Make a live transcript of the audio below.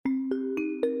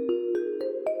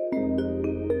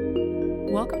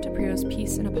welcome to Prio's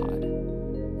Peace in a Pod.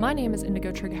 My name is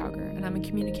Indigo Trigghauger, and I'm a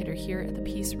communicator here at the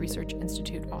Peace Research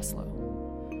Institute Oslo.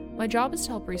 My job is to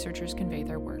help researchers convey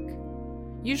their work.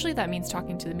 Usually that means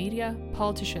talking to the media,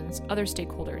 politicians, other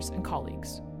stakeholders, and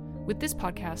colleagues. With this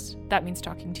podcast, that means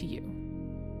talking to you.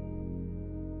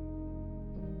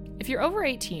 If you're over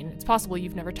 18, it's possible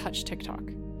you've never touched TikTok.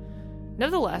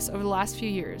 Nevertheless, over the last few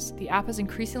years, the app has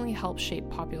increasingly helped shape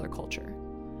popular culture.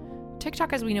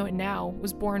 TikTok as we know it now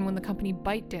was born when the company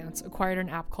ByteDance acquired an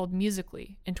app called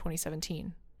Musical.ly in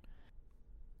 2017.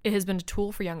 It has been a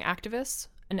tool for young activists,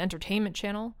 an entertainment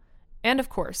channel, and of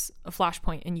course, a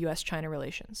flashpoint in US-China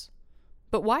relations.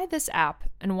 But why this app,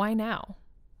 and why now?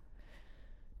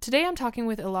 Today I'm talking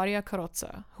with Ilaria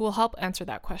Carrozza, who will help answer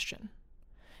that question.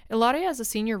 Ilaria is a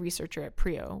senior researcher at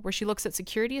Prio, where she looks at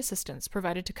security assistance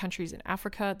provided to countries in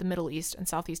Africa, the Middle East, and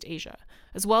Southeast Asia,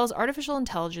 as well as artificial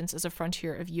intelligence as a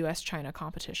frontier of US-China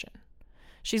competition.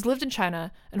 She's lived in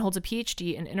China and holds a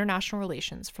PhD in international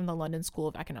relations from the London School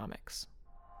of Economics.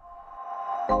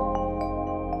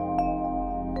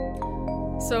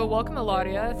 So welcome,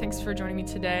 Ilaria. Thanks for joining me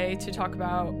today to talk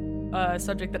about a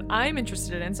subject that I'm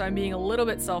interested in, so I'm being a little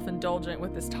bit self-indulgent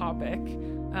with this topic,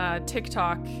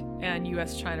 TikTok and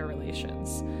US-China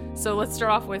relations. So let's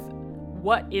start off with,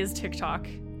 what is TikTok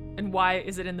and why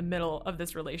is it in the middle of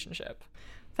this relationship?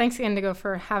 Thanks, Indigo,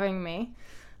 for having me.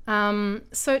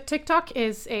 So TikTok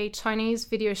is a Chinese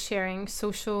video sharing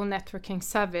social networking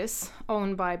service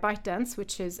owned by ByteDance,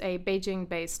 which is a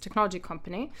Beijing-based technology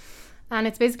company. And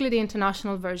it's basically the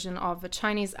international version of a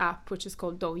Chinese app, which is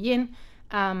called Douyin,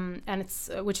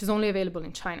 which is only available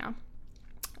in China.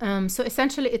 So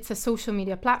essentially, it's a social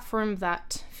media platform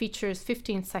that features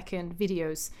 15-second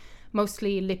videos,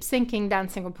 mostly lip-syncing,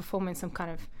 dancing, or performing some kind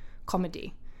of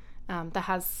comedy that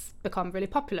has become really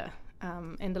popular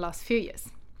in the last few years.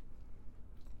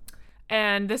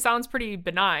 And this sounds pretty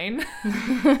benign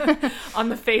on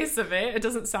the face of it. It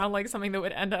doesn't sound like something that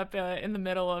would end up in the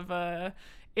middle of a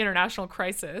international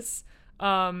crisis.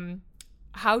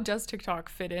 How does TikTok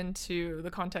fit into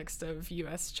the context of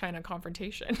US-China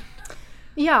confrontation?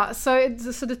 Yeah, so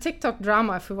the TikTok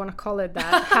drama, if we want to call it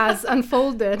that, has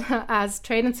unfolded as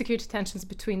trade and security tensions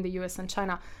between the US and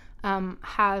China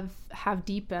have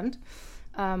deepened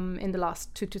in the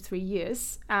last 2 to 3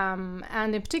 years.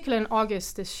 And in particular, in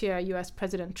August this year, US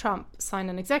President Trump signed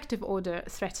an executive order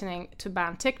threatening to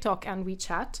ban TikTok and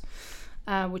WeChat,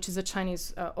 which is a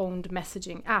Chinese-owned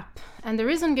messaging app. And the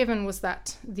reason given was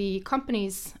that the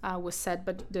companies, was said,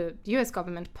 but the US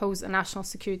government pose a national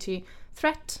security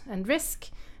threat and risk,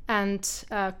 and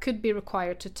could be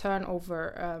required to turn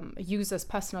over users'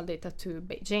 personal data to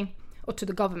Beijing, or to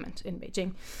the government in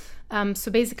Beijing.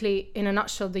 So basically, in a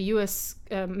nutshell, the US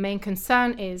main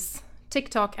concern is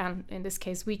TikTok, and in this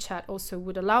case WeChat, also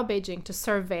would allow Beijing to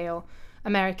surveil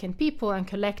American people and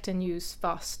collect and use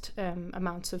vast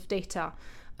amounts of data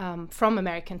from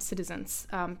American citizens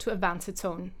to advance its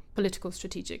own political,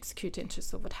 strategic, security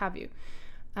interests, or what have you.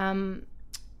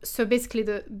 So basically,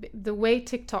 the way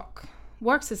TikTok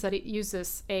works is that it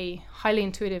uses a highly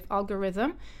intuitive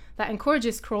algorithm that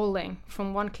encourages scrolling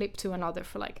from one clip to another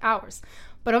for like hours.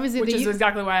 But obviously, which is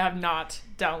exactly why I have not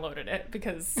downloaded it,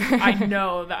 because I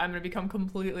know that I'm going to become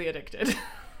completely addicted.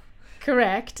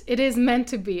 Correct. It is meant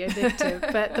to be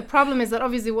addictive. But the problem is that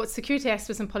obviously what security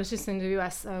experts and politicians in the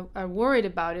US are worried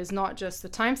about is not just the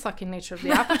time-sucking nature of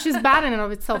the app, which is bad in and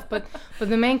of itself, but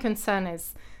the main concern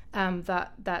is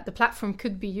that the platform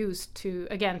could be used to,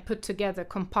 again,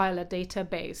 compile a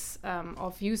database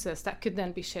of users that could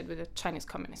then be shared with the Chinese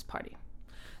Communist Party.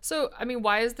 So, I mean,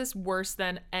 why is this worse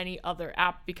than any other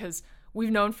app? Because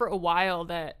we've known for a while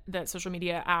that social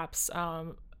media apps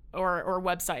or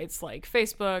websites like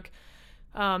Facebook,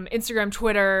 Instagram,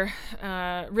 Twitter,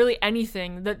 really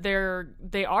anything, that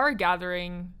they are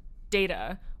gathering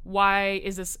data. Why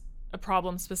is this a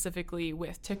problem specifically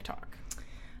with TikTok?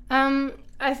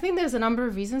 I think there's a number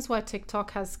of reasons why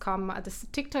TikTok has come at this.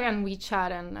 TikTok and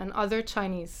WeChat and other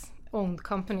Chinese-owned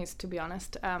companies, to be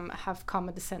honest, have come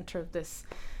at the center of this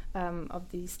of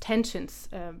these tensions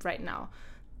right now.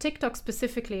 TikTok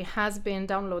specifically has been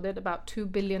downloaded about 2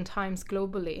 billion times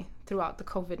globally throughout the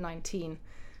COVID-19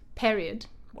 period.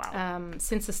 Wow.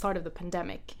 Since the start of the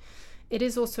pandemic. It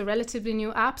is also a relatively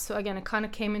new app, so again, it kind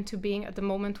of came into being at the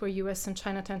moment where US and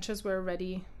China tensions were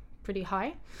already pretty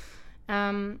high.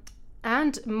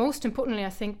 And most importantly, I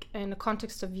think, in the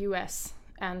context of US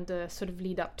and the sort of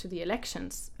lead up to the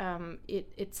elections,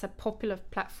 it's a popular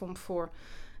platform for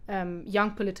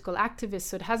young political activists.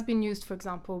 So it has been used, for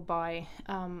example, by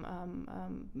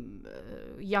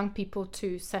young people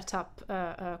to set up,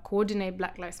 coordinate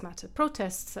Black Lives Matter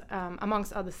protests,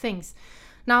 amongst other things.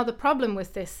 Now, the problem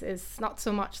with this is not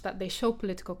so much that they show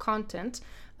political content,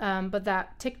 but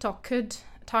that TikTok could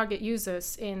target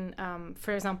users in,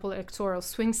 for example, electoral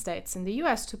swing states in the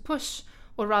US to push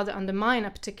or rather undermine a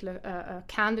particular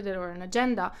candidate or an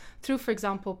agenda through, for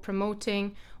example,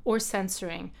 promoting or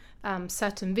censoring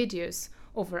certain videos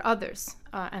over others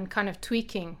and kind of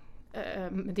tweaking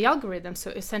the algorithm,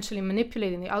 so essentially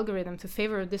manipulating the algorithm to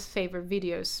favor or disfavor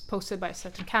videos posted by a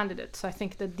certain candidate. So I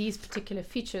think that these particular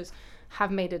features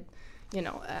have made it,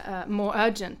 more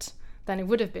urgent than it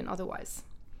would have been otherwise.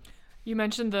 You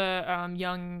mentioned the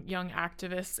young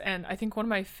activists, and I think one of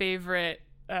my favorite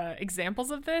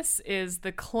examples of this is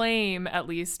the claim, at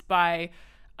least by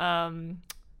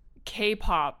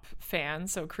K-pop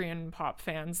fans, so Korean pop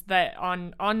fans, that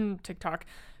on TikTok,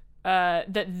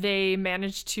 that they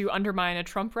managed to undermine a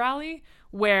Trump rally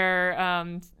where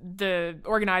the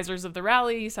organizers of the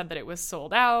rally said that it was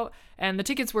sold out and the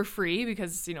tickets were free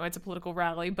because, it's a political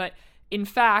rally. But in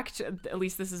fact, at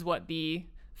least this is what the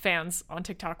fans on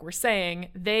TikTok were saying,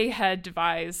 they had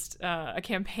devised a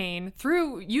campaign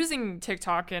through using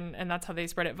TikTok, and that's how they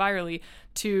spread it virally,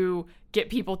 to get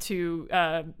people to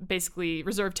basically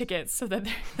reserve tickets so that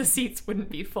the seats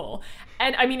wouldn't be full.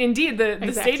 And I mean, indeed,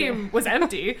 the stadium was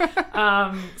empty.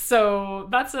 So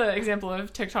that's an example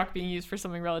of TikTok being used for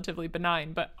something relatively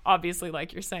benign. But obviously,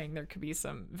 like you're saying, there could be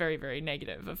some very, very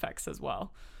negative effects as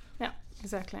well. Yeah,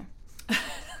 exactly.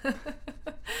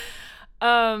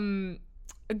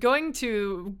 Going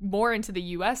to more into the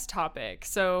US topic.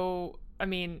 So, I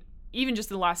mean, even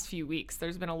just in the last few weeks,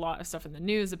 there's been a lot of stuff in the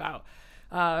news about,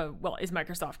 is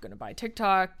Microsoft going to buy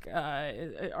TikTok?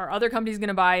 Are other companies going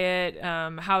to buy it?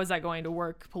 How is that going to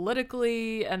work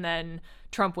politically? And then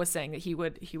Trump was saying that he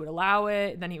would allow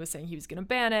it. Then he was saying he was going to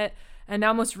ban it. And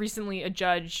now most recently, a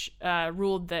judge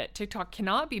ruled that TikTok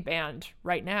cannot be banned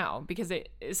right now because it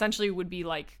essentially would be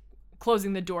like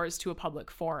closing the doors to a public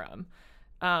forum.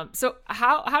 So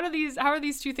how are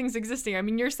these two things existing? I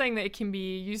mean, you're saying that it can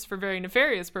be used for very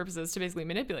nefarious purposes to basically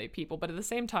manipulate people, but at the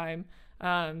same time,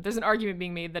 there's an argument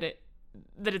being made that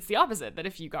it's the opposite, that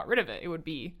if you got rid of it, it would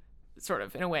be sort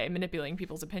of, in a way, manipulating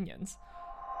people's opinions.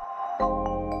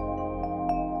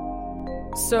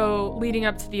 So leading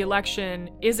up to the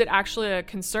election, is it actually a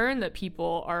concern that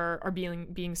people are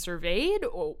being surveyed,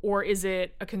 or is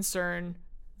it a concern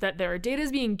that their data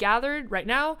is being gathered right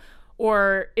now?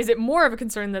 Or is it more of a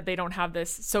concern that they don't have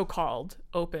this so-called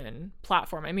open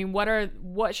platform? I mean,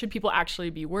 what should people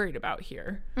actually be worried about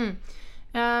here?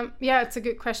 Yeah, it's a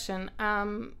good question.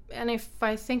 And if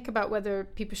I think about whether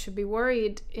people should be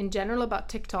worried in general about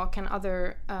TikTok and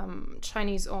other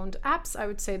Chinese-owned apps, I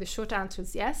would say the short answer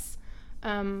is yes.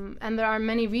 And there are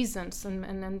many reasons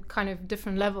and kind of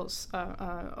different levels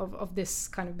of this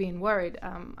kind of being worried,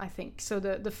 I think. So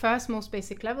the first most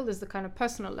basic level is the kind of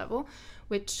personal level,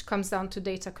 which comes down to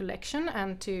data collection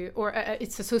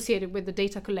it's associated with the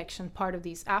data collection part of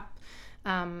these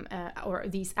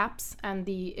these apps and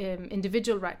the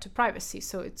individual right to privacy.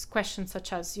 So it's questions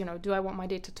such as, do I want my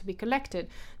data to be collected?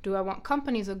 Do I want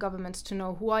companies or governments to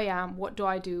know who I am? What do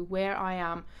I do? Where I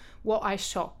am? What I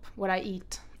shop? What I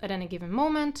eat at any given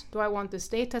moment? Do I want this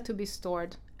data to be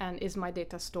stored? And is my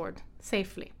data stored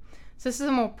safely? So this is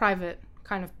a more private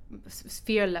kind of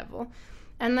sphere level.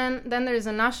 And then there is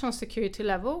a national security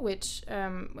level, which,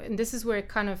 and this is where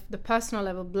kind of the personal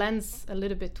level blends a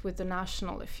little bit with the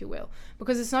national, if you will,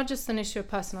 because it's not just an issue of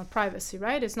personal privacy,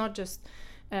 right? It's not just,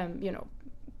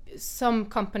 some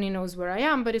company knows where I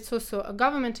am, but it's also a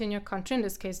government in your country, in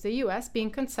this case the US, being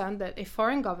concerned that a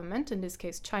foreign government, in this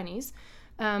case Chinese,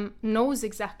 knows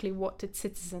exactly what its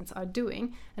citizens are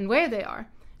doing and where they are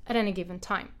at any given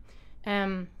time.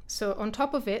 So on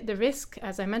top of it, the risk,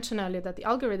 as I mentioned earlier, that the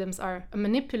algorithms are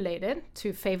manipulated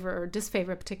to favor or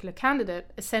disfavor a particular candidate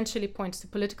essentially points to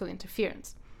political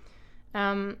interference.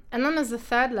 And then there's the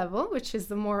third level, which is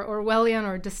the more Orwellian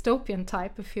or dystopian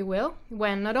type, if you will,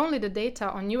 when not only the data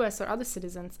on US or other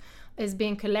citizens is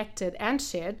being collected and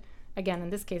shared, again, in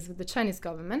this case with the Chinese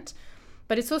government,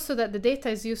 but it's also that the data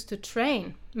is used to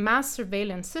train mass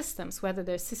surveillance systems, whether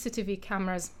they're CCTV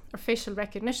cameras or facial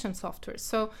recognition software.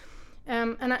 So,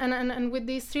 and with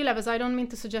these three levels, I don't mean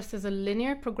to suggest there's a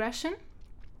linear progression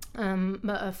from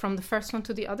the first one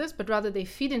to the others, but rather they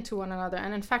feed into one another.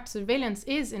 And in fact, surveillance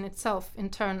is in itself, in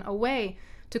turn, a way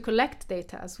to collect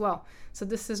data as well. So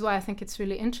this is why I think it's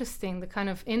really interesting, the kind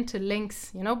of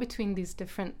interlinks, between these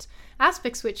different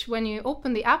aspects, which when you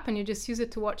open the app and you just use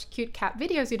it to watch cute cat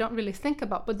videos, you don't really think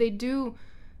about, but they do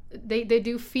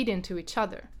feed into each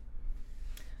other.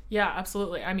 Yeah,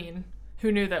 absolutely. I mean,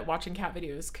 who knew that watching cat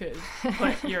videos could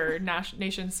put your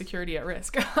nation's security at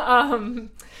risk?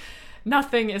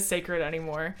 Nothing is sacred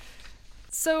anymore.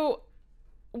 So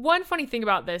one funny thing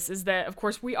about this is that, of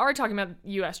course, we are talking about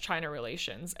U.S.-China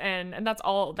relations, and that's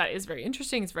all that is very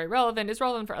interesting. It's very relevant. It's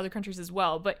relevant for other countries as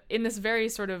well. But in this very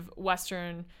sort of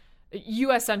Western,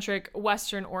 U.S.-centric,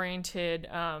 Western-oriented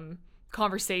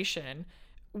conversation,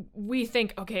 we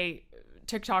think, okay,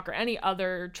 TikTok or any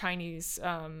other Chinese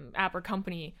app or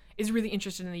company is really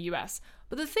interested in the U.S.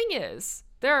 But the thing is,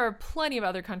 there are plenty of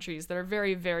other countries that are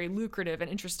very, very lucrative and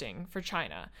interesting for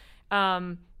China.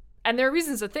 And there are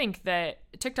reasons to think that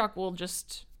TikTok will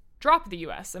just drop the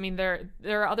US. I mean, there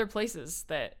are other places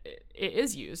that it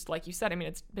is used. Like you said, I mean,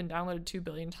 it's been downloaded 2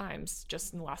 billion times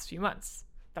just in the last few months.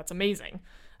 That's amazing.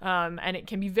 And it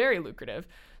can be very lucrative.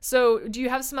 So do you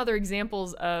have some other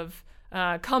examples of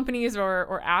companies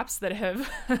or apps that have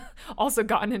also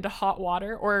gotten into hot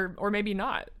water, or maybe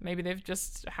not? Maybe they've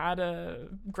just had a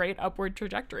great upward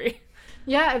trajectory.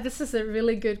 Yeah, this is a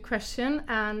really good question,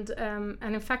 and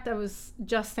in fact, I was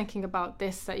just thinking about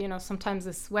this, that sometimes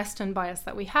this Western bias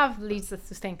that we have leads us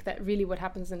to think that really what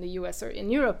happens in the US or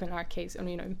in Europe, in our case, or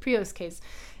in Prio's case,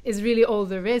 is really all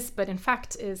there is. But in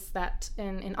fact, is that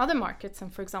in other markets,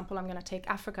 and for example, I'm going to take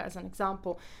Africa as an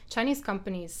example, Chinese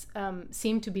companies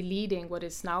seem to be leading what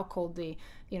is now called the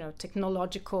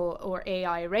technological or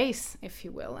AI race, if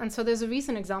you will. And so there's a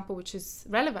recent example which is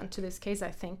relevant to this case,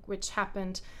 I think, which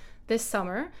happened this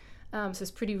summer, so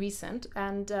it's pretty recent,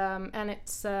 and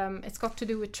it's got to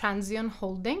do with Transsion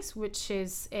Holdings, which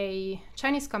is a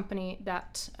Chinese company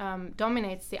that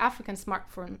dominates the African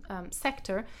smartphone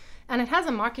sector, and it has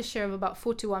a market share of about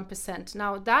 41%.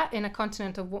 Now, that in a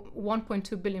continent of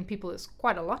 1.2 billion people is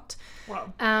quite a lot.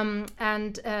 Wow.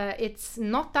 And it's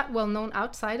not that well known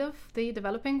outside of the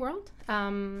developing world.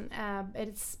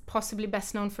 It's possibly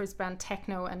best known for its brand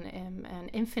Tecno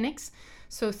and Infinix.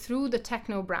 So through the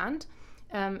Tecno brand,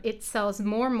 it sells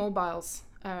more mobiles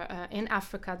in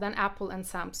Africa than Apple and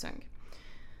Samsung.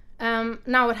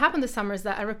 Now, what happened this summer is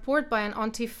that a report by an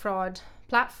anti-fraud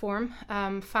platform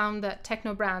found that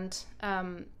Tecno brand,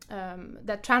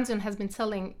 that Transsion has been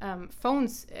selling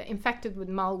phones infected with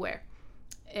malware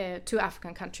to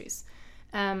African countries.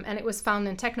 And it was found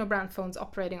in Tecno brand phones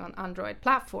operating on Android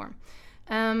platform.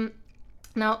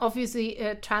 Now, obviously,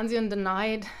 Transsion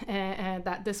denied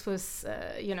that this was,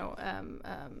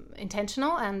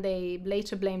 intentional, and they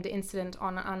later blamed the incident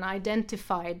on an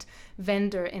unidentified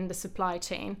vendor in the supply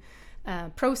chain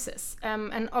process.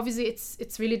 And obviously,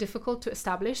 it's really difficult to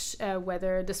establish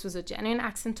whether this was a genuine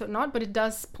accident or not, but it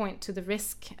does point to the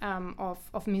risk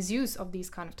of misuse of these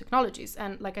kind of technologies.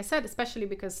 And like I said, especially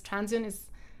because Transsion is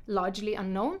largely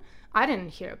unknown. I didn't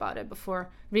hear about it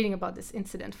before reading about this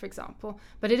incident, for example,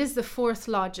 but it is the 4th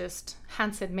largest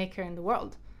handset maker in the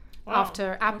world. Wow.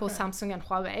 After Apple, okay, Samsung, and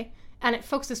Huawei, and it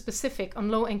focuses specific on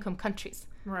low-income countries.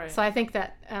 Right. So I think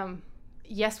that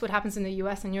yes, what happens in the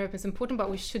US and Europe is important, but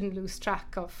we shouldn't lose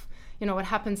track of what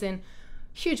happens in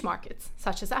huge markets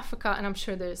such as Africa, and I'm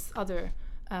sure there's other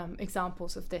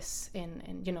examples of this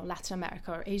in Latin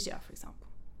America or Asia, for example.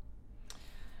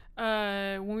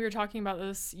 When we were talking about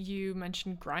this, you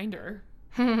mentioned Grindr.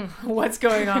 What's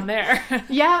going on there?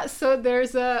 Yeah, so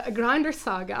there's a Grindr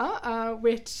saga,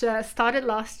 which started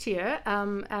last year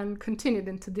and continued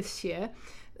into this year.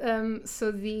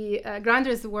 So the Grindr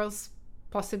is the world's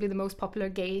possibly the most popular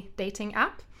gay dating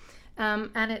app,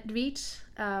 and it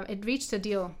reached a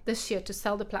deal this year to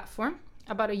sell the platform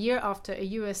about a year after a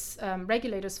US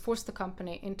regulators forced the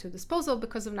company into disposal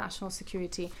because of national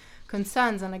security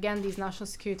concerns. And again, these national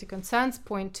security concerns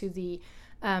point to the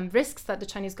risks that the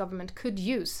Chinese government could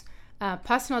use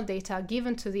personal data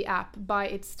given to the app by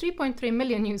its 3.3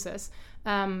 million users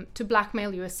to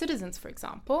blackmail US citizens, for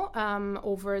example,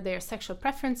 over their sexual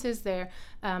preferences, their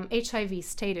HIV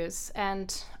status.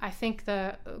 And I think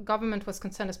the government was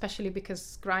concerned, especially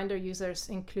because Grindr users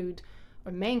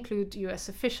may include US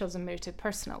officials and military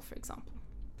personnel, for example.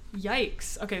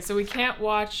 Yikes. Okay, so we can't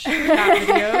watch cat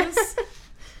videos.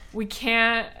 We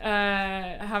can't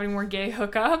have any more gay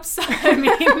hookups. I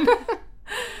mean,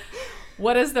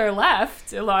 what is there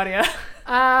left, Ilaria?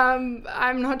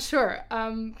 I'm not sure.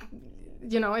 In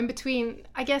between,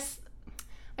 I guess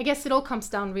it all comes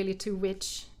down really to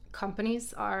which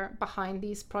companies are behind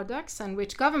these products and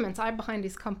which governments are behind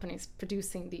these companies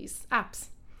producing these apps,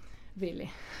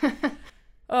 really.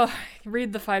 Oh,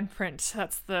 read the fine print.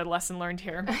 That's the lesson learned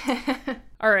here.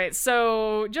 All right,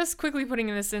 so just quickly putting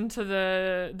this into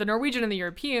the Norwegian and the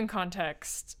European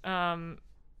context, an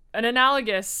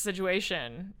analogous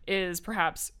situation is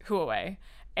perhaps Huawei.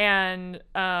 And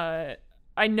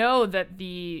I know that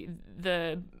the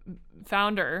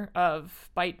founder of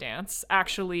ByteDance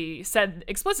actually said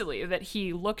explicitly that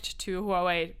he looked to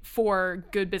Huawei for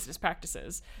good business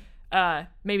practices.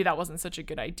 maybe that wasn't such a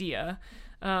good idea.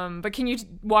 But can you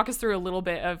walk us through a little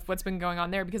bit of what's been going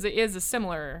on there? Because it is a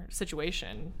similar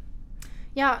situation.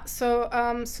 Yeah, so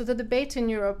the debate in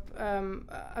Europe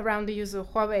around the use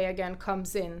of Huawei again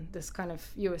comes in this kind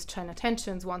of US-China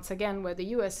tensions once again, where the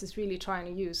US is really trying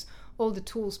to use all the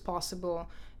tools possible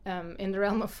in the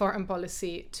realm of foreign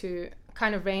policy to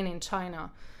kind of rein in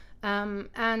China.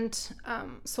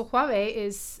 So Huawei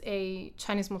is a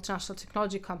Chinese multinational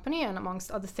technology company, and amongst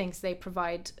other things, they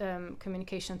provide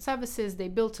communication services, they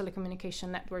build telecommunication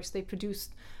networks, they produce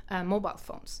mobile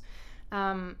phones.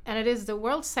 And it is the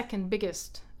world's second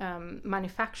biggest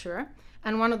manufacturer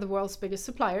and one of the world's biggest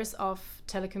suppliers of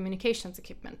telecommunications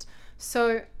equipment.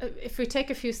 So if we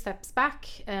take a few steps back,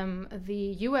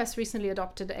 the US recently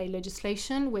adopted a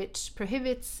legislation which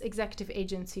prohibits executive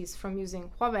agencies from using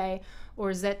Huawei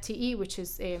or ZTE, which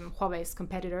is Huawei's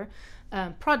competitor,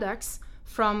 products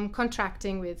from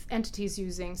contracting with entities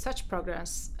using such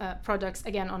products,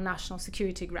 again, on national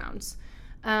security grounds.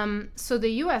 So the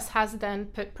US has then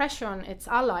put pressure on its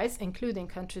allies, including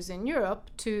countries in Europe,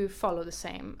 to follow the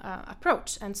same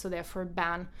approach, and so therefore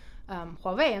ban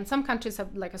Huawei. And some countries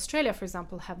have, like Australia, for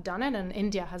example, have done it, and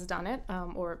India has done it,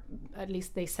 or at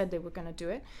least they said they were going to do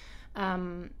it.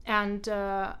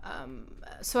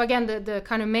 So again, the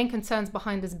kind of main concerns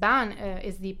behind this ban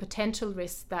is the potential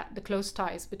risk that the close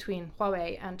ties between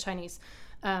Huawei and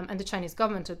the Chinese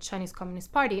government or the Chinese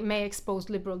Communist Party may expose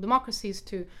liberal democracies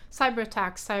to cyber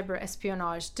attacks, cyber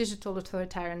espionage, digital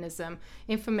authoritarianism,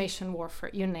 information warfare,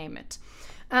 you name it.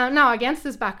 Now, against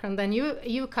this background, then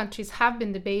EU countries have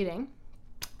been debating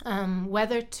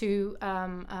whether to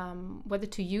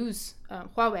use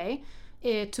Huawei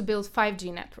to build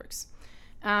 5G networks.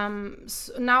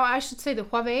 So now I should say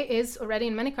that Huawei is already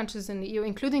in many countries in the EU,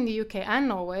 including the UK and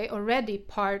Norway, already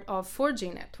part of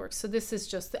 4G networks. So this is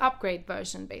just the upgrade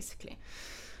version, basically.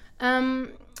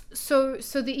 So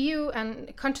the EU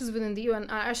and countries within the EU,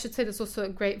 and I should say there's also a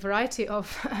great variety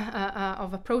of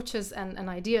approaches and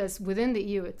ideas within the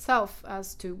EU itself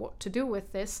as to what to do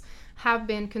with this, have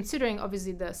been considering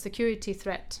obviously the security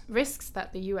threat risks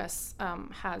that the US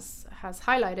has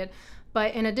highlighted.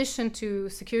 But in addition to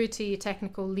security,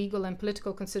 technical, legal, and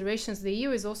political considerations, the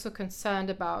EU is also concerned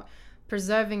about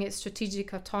preserving its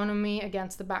strategic autonomy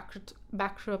against the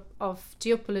backdrop of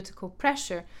geopolitical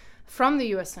pressure from the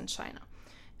US and China.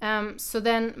 So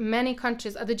then many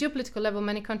countries, at the geopolitical level,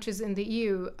 many countries in the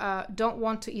EU don't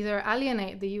want to either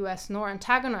alienate the US nor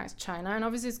antagonize China. And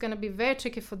obviously it's going to be very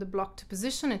tricky for the bloc to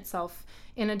position itself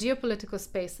in a geopolitical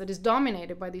space that is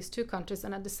dominated by these two countries,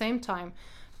 and at the same time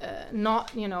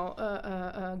not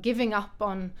giving up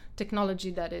on technology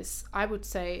that is, I would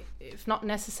say, if not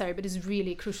necessary, but is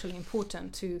really crucially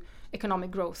important to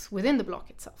economic growth within the bloc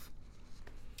itself.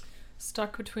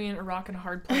 Stuck between a rock and a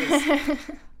hard place.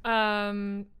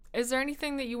 Is there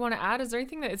anything that you want to add? Is there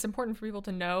anything that it's important for people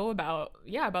to know about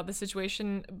the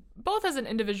situation, both as an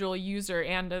individual user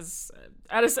and as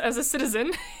a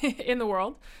citizen in the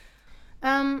world?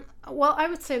 Well, I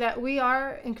would say that we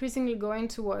are increasingly going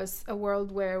towards a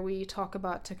world where we talk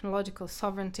about technological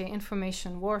sovereignty,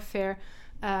 information warfare,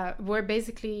 where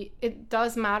basically it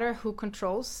does matter who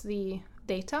controls the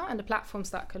data and the platforms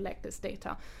that collect this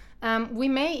data. We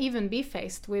may even be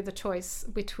faced with a choice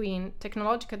between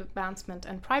technological advancement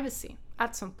and privacy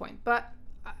at some point, but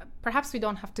perhaps we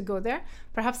don't have to go there.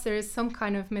 Perhaps there is some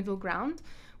kind of middle ground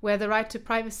where the right to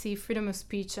privacy, freedom of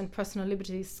speech, and personal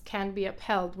liberties can be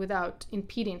upheld without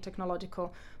impeding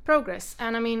technological progress.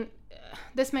 And I mean,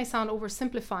 this may sound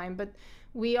oversimplifying, but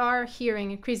we are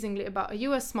hearing increasingly about a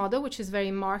US model, which is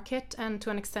very market and to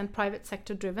an extent private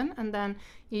sector driven. And then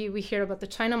we hear about the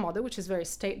China model, which is very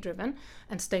state driven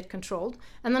and state controlled.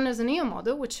 And then there's an EU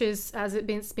model, which is, as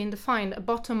it's been defined, a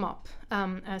bottom up,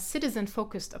 citizen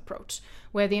focused approach,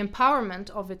 where the empowerment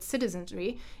of its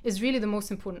citizenry is really the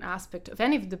most important aspect of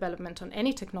any development on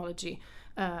any technology.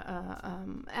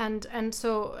 And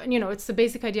so, it's the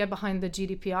basic idea behind the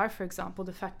GDPR, for example,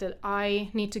 the fact that I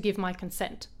need to give my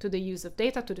consent to the use of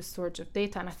data, to the storage of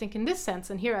data. And I think in this sense,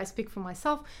 and here I speak for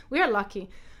myself, we are lucky,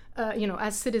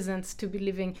 as citizens to be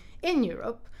living in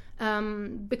Europe,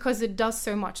 because it does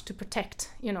so much to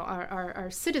protect, our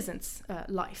citizens'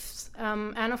 lives.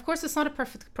 And of course, it's not a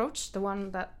perfect approach, the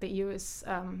one that the EU is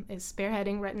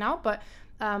spearheading right now, but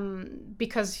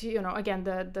because, again,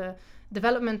 the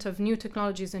development of new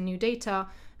technologies and new data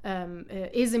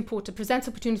is important, presents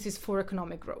opportunities for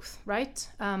economic growth, right?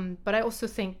 But I also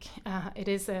think it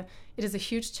is a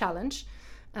huge challenge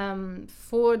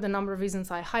for the number of reasons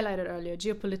I highlighted earlier: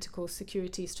 geopolitical,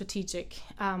 security, strategic,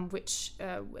 and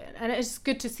it's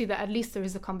good to see that at least there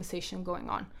is a conversation going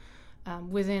on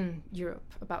within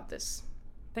Europe about this.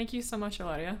 Thank you so much,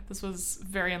 Ilaria. This was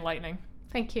very enlightening.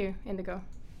 Thank you, Indigo.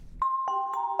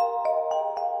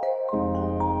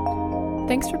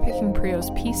 Thanks for picking Prio's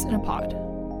Peace in a Pod.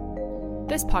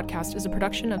 This podcast is a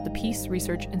production of the Peace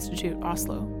Research Institute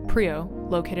Oslo, Prio,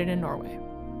 located in Norway.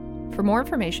 For more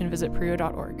information, visit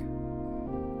prio.org.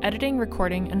 Editing,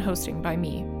 recording, and hosting by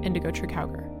me, Indigo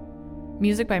Trygg-Hauger.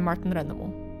 Music by Martin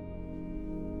Rennemo.